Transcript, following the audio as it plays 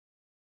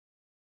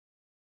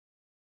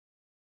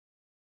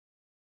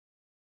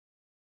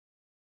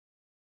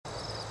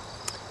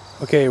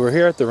Okay, we're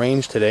here at the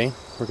range today.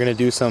 We're going to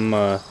do some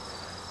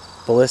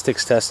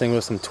ballistics testing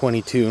with some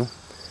 22. We're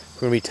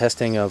going to be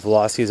testing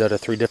velocities out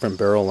of 3 different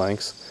barrel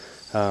lengths.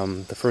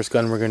 The first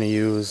gun we're going to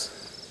use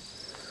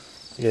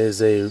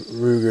is a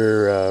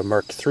Ruger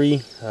Mark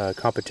III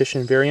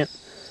competition variant.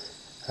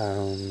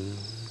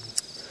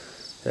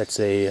 That's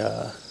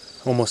a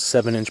almost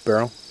 7-inch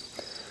barrel.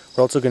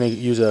 We're also going to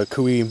use a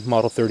Kui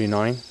Model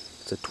 39.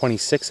 It's a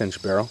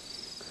 26-inch barrel.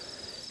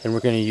 And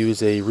we're going to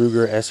use a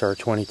Ruger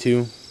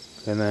SR22.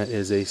 And that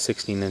is a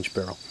 16-inch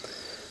barrel.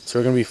 So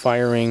we're going to be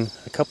firing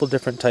a couple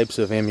different types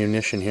of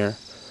ammunition here.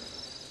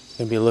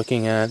 Going to be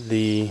looking at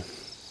the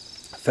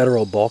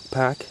Federal bulk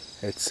pack.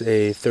 It's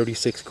a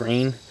 36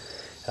 grain.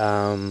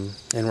 And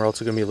we're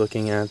also going to be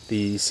looking at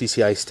the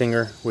CCI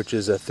Stinger, which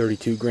is a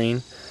 32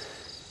 grain.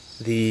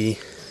 The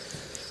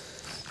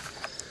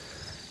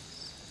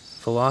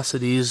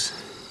velocities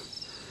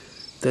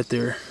that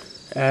they're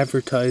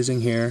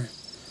advertising here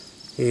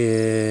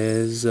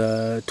is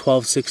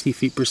 1260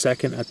 feet per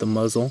second at the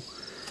muzzle,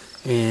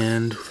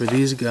 and for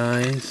these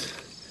guys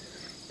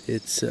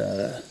it's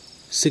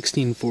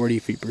 1640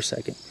 feet per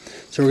second.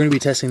 So we're going to be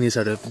testing these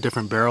out of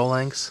different barrel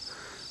lengths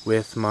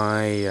with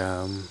my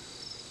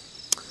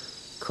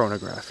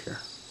chronograph here.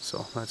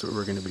 So that's what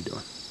we're going to be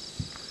doing.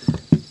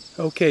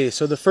 Okay,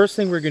 so the first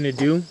thing we're going to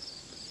do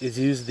is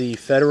use the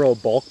Federal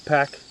bulk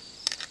pack,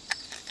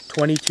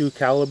 22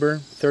 caliber,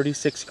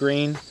 36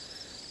 grain,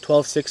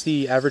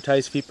 1260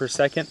 advertised feet per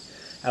second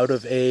out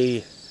of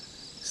a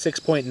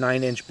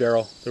 6.9-inch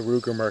barrel, the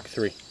Ruger Mark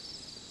III.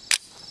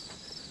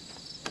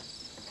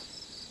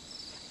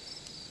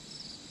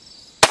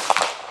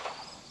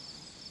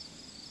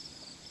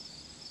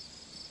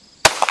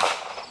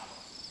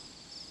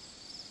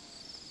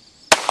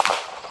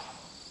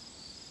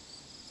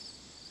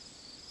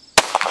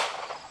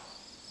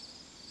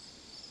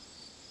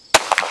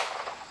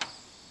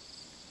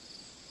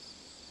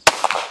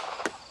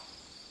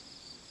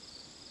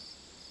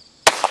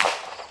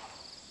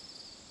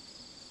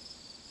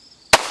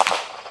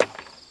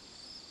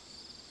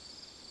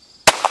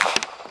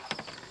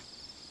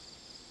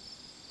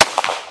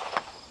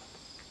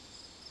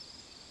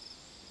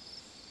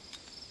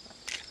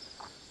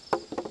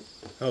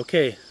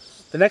 Okay,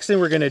 the next thing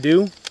we're going to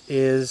do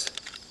is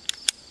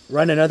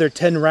run another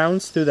 10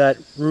 rounds through that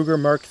Ruger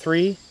Mark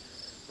III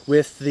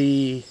with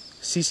the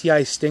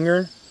CCI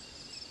Stinger,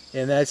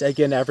 and that's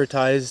again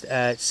advertised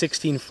at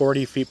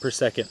 1640 feet per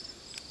second.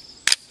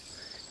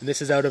 And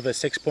this is out of a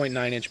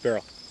 6.9-inch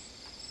barrel.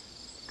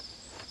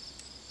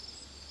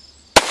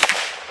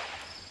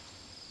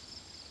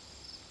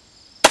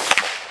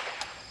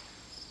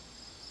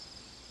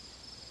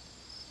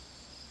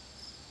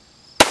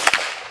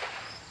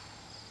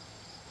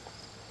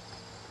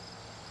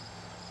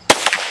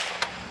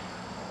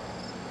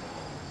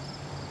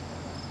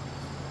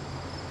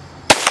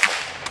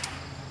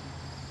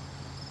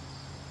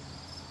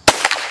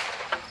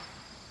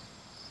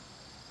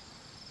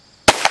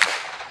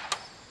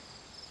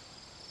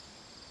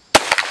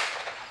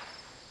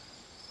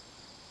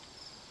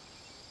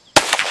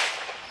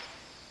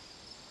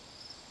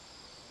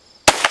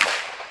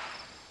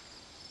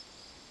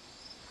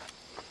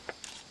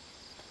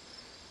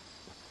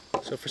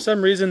 So for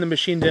some reason the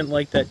machine didn't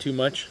like that too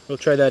much. We'll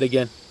try that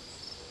again.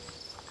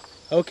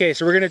 Okay,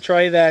 so we're going to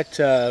try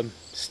that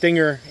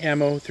Stinger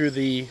ammo through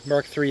the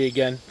Mark III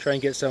again. Try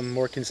and get some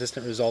more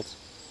consistent results.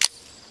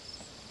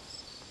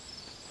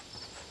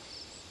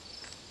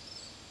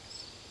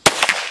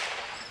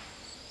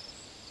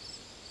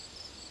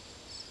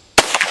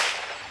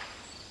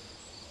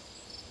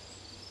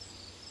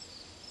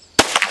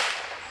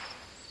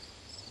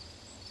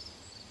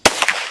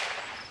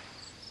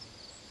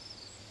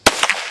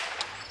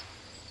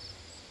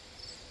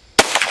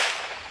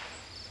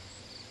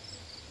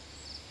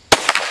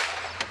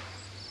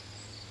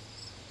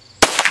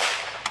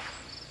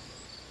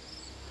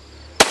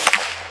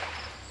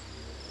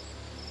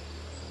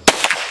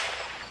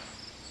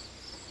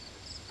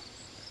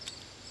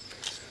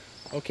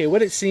 Okay,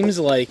 what it seems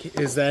like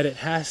is that it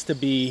has to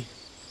be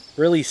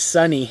really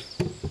sunny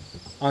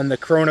on the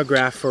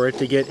chronograph for it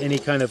to get any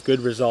kind of good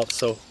results.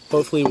 So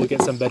hopefully we'll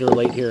get some better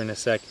light here in a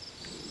sec.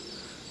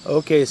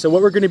 Okay, so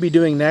what we're going to be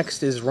doing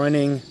next is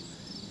running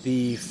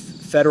the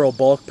Federal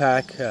bulk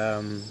pack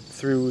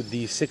through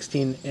the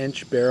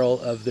 16-inch barrel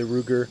of the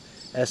Ruger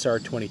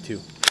SR22.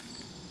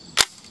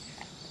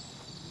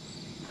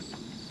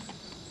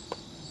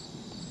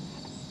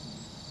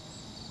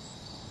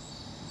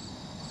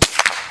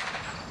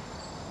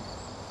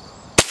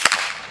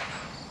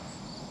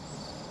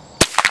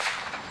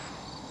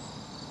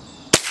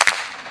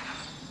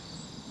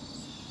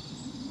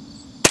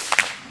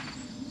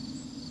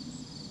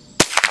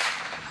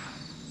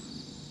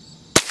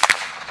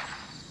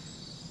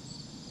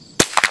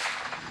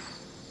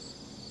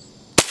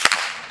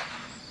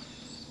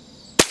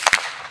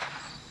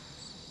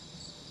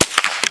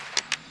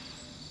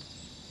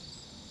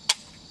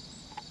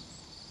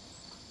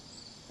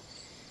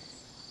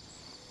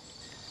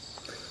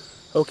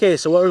 Okay,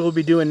 so what we'll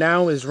be doing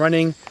now is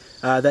running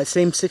that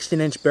same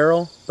 16-inch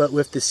barrel, but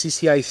with the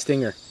CCI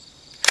Stinger.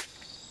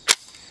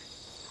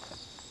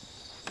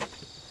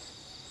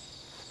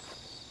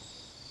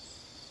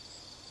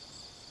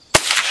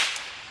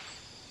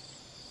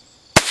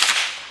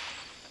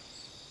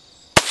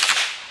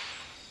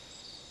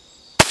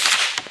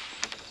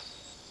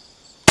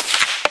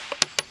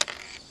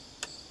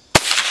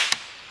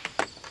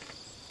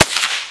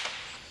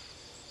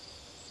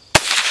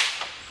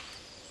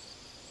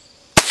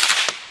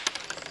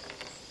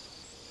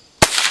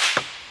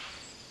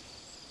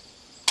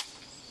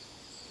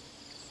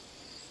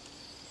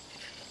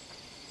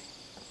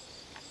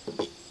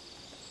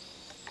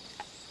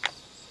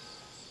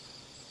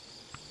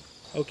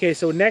 Okay,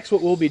 so next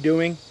what we'll be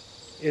doing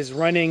is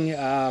running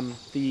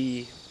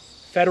the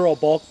Federal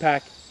bulk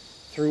pack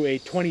through a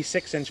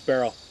 26-inch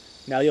barrel.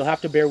 Now you'll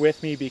have to bear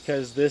with me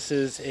because this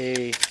is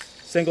a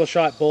single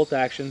shot bolt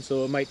action,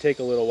 so it might take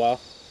a little while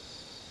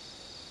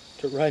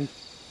to run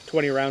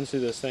 20 rounds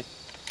through this thing.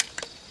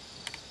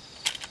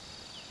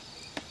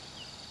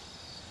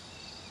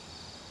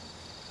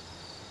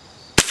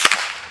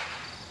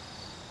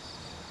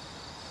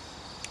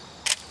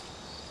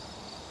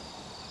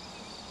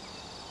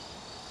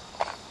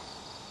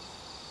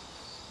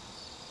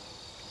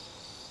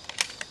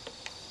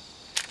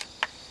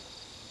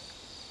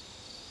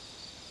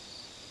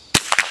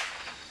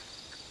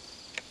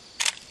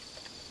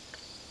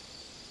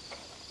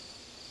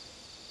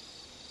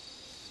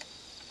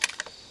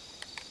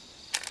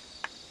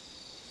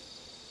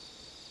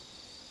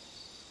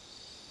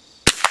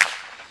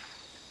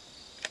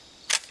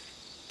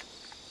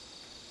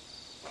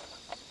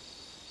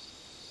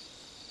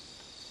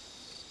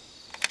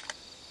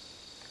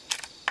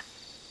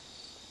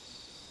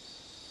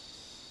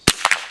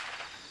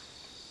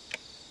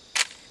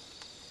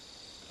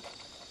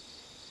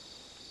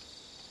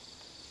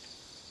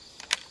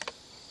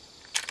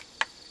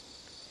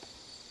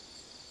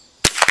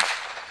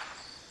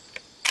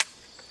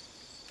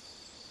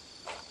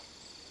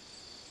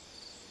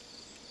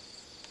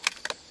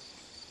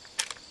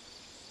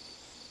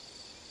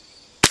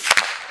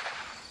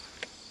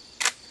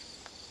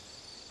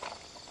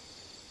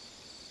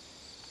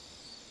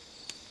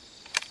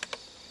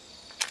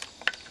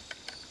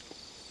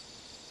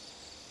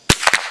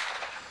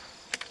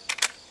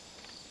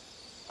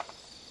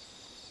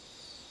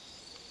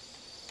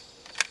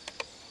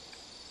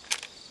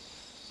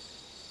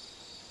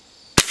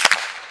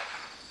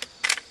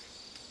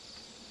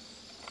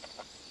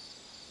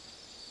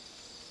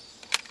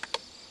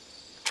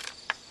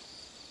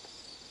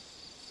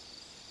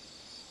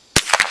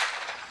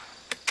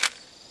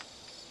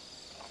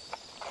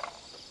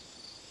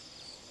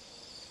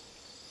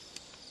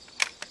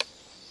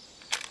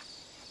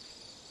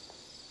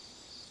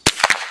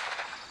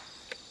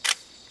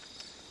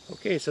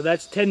 Okay, so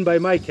that's 10 by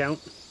my count.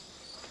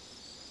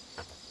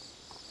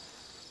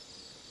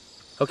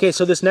 Okay,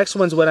 so this next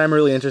one's what I'm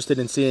really interested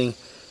in seeing.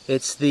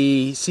 It's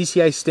the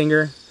CCI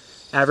Stinger,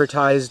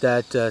 advertised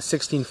at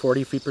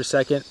 1640 feet per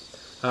second,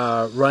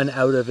 run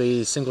out of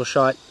a single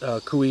shot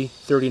Cooey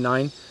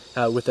 39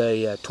 with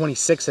a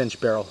 26-inch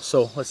barrel.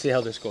 So let's see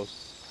how this goes.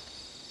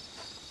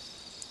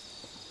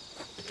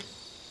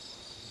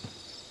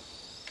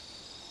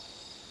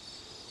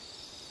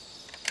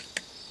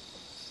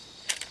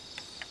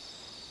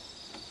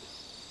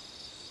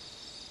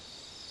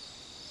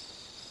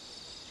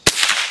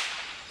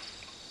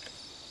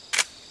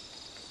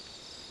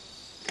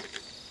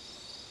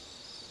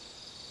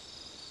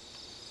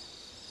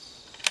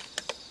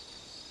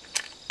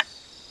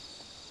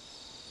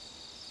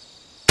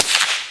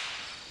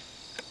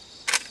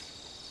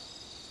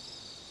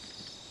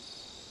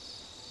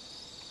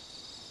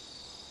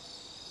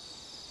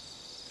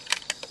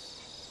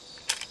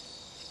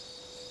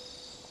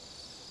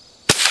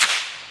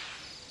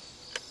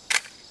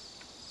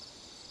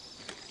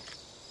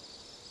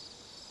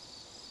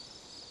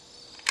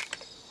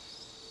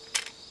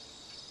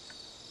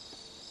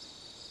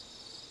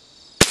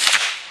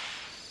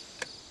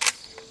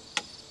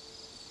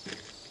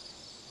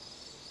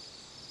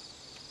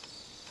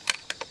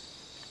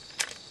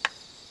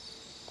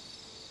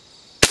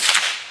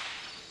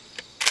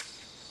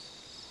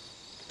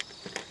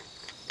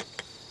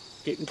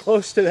 Getting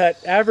close to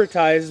that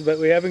advertised, but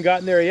we haven't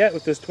gotten there yet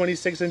with this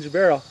 26-inch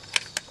barrel.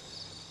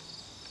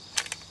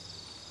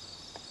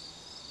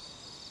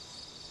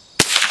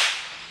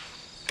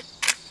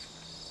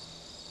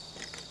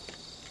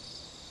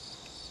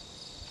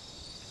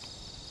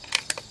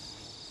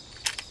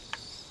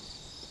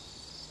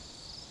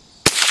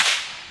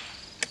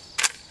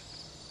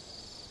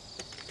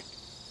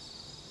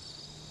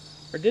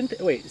 Or didn't,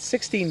 wait,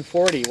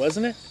 1640,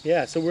 wasn't it?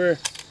 Yeah, so we're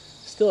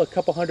still a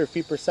couple hundred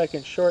feet per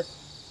second short.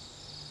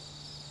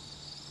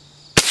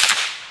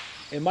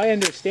 And my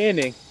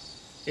understanding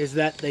is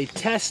that they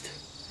test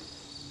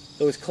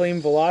those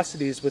claimed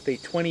velocities with a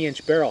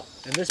 20-inch barrel.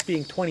 And this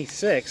being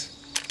 26,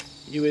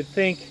 you would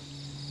think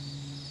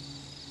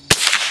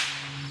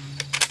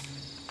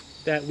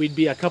that we'd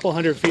be a couple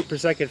hundred feet per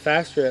second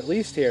faster at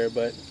least here,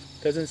 but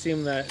it doesn't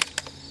seem that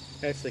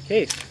that's the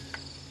case.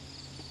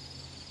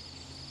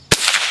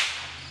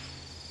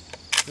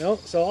 No,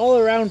 so all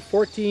around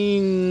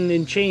 14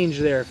 and change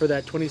there for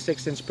that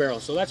 26-inch barrel,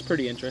 so that's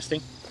pretty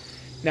interesting.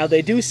 Now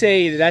they do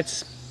say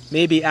that's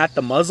maybe at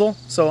the muzzle,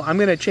 so I'm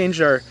going to change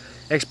our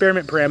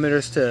experiment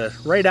parameters to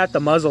right at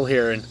the muzzle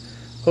here, and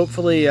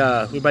hopefully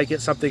we might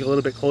get something a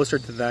little bit closer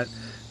to that.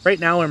 Right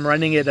now I'm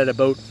running it at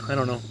about, I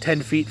don't know,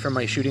 10 feet from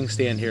my shooting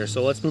stand here,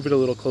 so let's move it a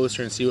little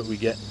closer and see what we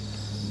get.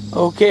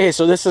 Okay,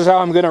 so this is how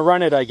I'm going to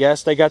run it, I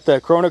guess. I got the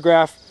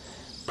chronograph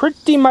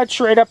pretty much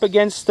right up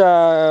against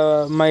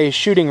my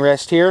shooting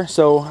wrist here,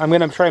 so I'm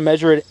going to try and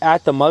measure it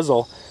at the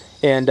muzzle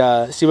and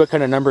see what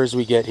kind of numbers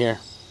we get here.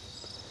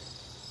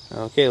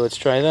 Okay, let's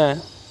try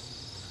that.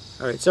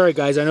 Alright, sorry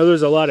guys, I know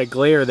there's a lot of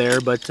glare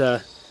there, but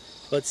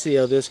let's see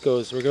how this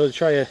goes. We're going to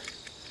try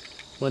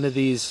one of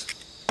these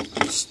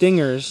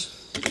Stingers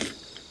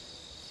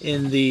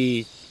in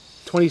the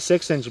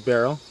 26-inch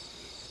barrel,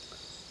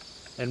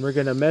 and we're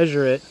going to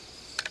measure it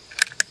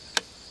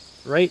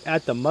right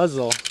at the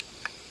muzzle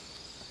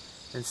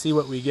and see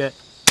what we get.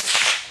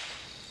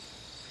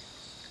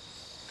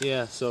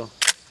 Yeah, so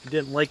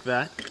didn't like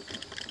that.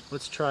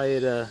 Let's try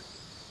it.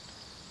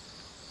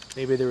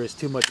 Maybe there was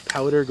too much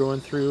powder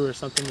going through or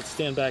something. Let's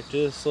stand back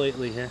just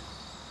slightly here.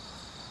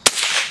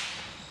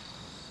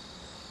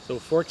 So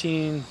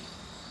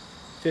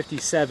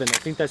 1457. I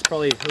think that's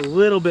probably a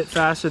little bit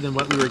faster than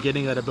what we were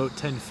getting at about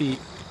 10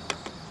 feet,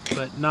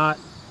 but not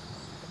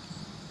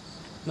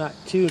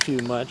too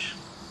much.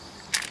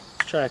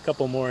 Let's try a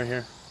couple more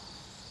here.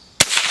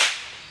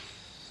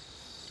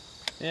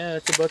 Yeah,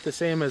 that's about the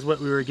same as what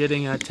we were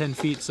getting at 10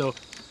 feet. So,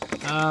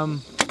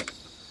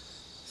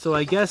 so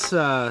I guess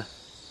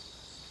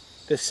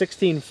the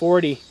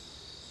 1640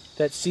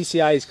 that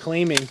CCI is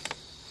claiming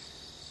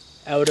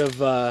out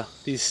of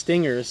these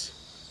Stingers,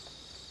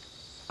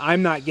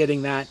 I'm not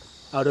getting that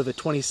out of a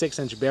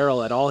 26-inch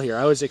barrel at all here.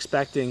 I was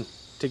expecting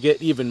to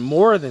get even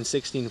more than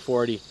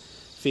 1640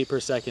 feet per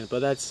second, but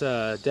that's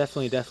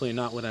definitely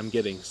not what I'm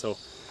getting. So,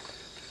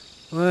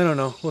 well, I don't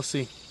know. We'll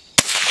see.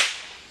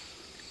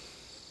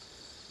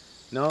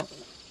 No,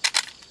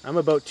 I'm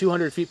about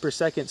 200 feet per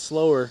second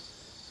slower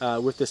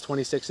with this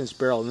 26-inch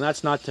barrel, and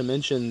that's not to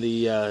mention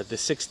the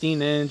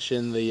 16-inch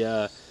and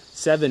the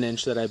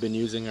 7-inch that I've been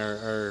using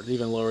are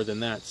even lower than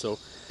that. So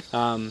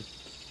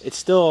it's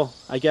still,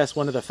 I guess,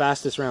 one of the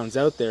fastest rounds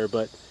out there,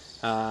 but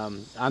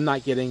I'm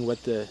not getting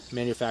what the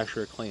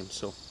manufacturer claims.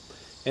 So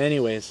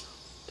anyways,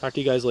 talk to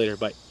you guys later.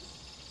 Bye.